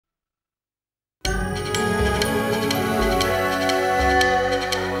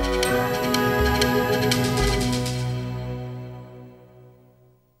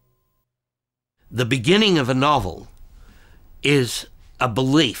the beginning of a novel is a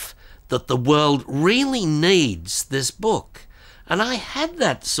belief that the world really needs this book. And I had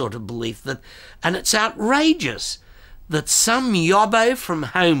that sort of belief and it's outrageous that some yobbo from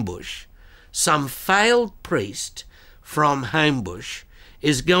Homebush, some failed priest from Homebush,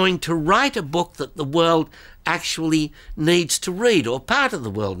 is going to write a book that the world actually needs to read, or part of the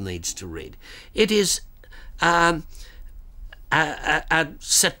world needs to read. It is a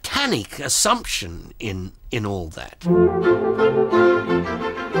satanic assumption in all that.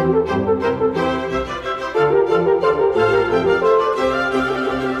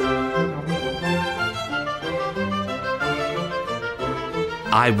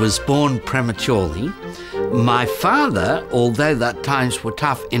 I was born prematurely. My father, although that times were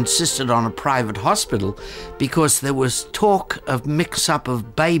tough, insisted on a private hospital because there was talk of mix-up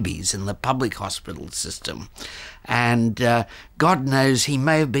of babies in the public hospital system. And God knows he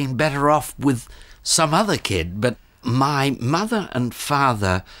may have been better off with some other kid. But my mother and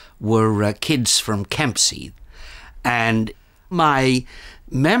father were kids from Keneally. And my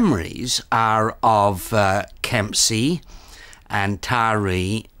memories are of Keneally and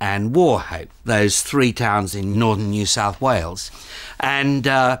Taree and Wauchope, those 3 towns in northern New South Wales. And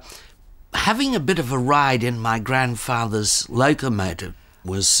having a bit of a ride in my grandfather's locomotive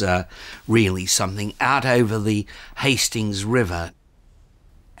was really something, out over the Hastings River.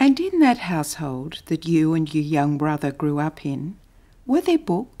 And in that household that you and your young brother grew up in, were there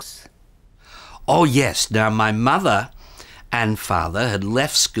books? Oh yes. Now my mother and father had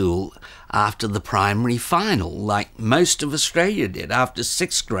left school after the primary final, like most of Australia did, after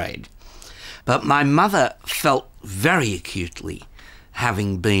 6th grade. But my mother felt very acutely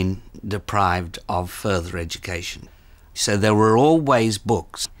having been deprived of further education. So there were always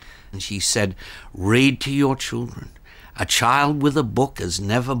books. And she said, read to your children. A child with a book is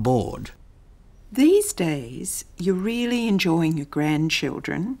never bored. These days, you're really enjoying your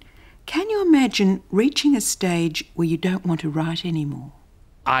grandchildren. Can you imagine reaching a stage where you don't want to write anymore?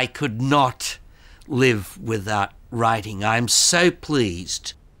 I could not live without writing. I'm so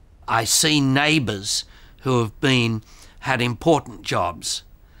pleased. I see neighbours who have had important jobs,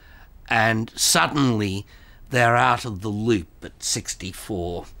 and suddenly they're out of the loop at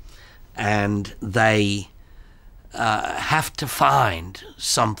 64, and they have to find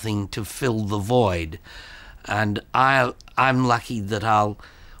something to fill the void. And I'm lucky that I'll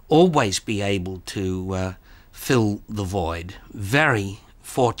always be able to fill the void. Very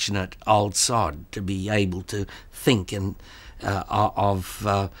fortunate old sod to be able to think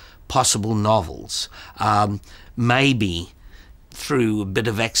of possible novels. Maybe through a bit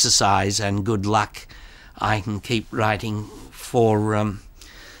of exercise and good luck I can keep writing for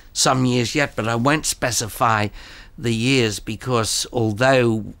some years yet, but I won't specify the years because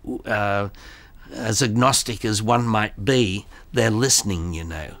although as agnostic as one might be, they're listening, you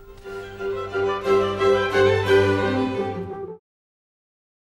know.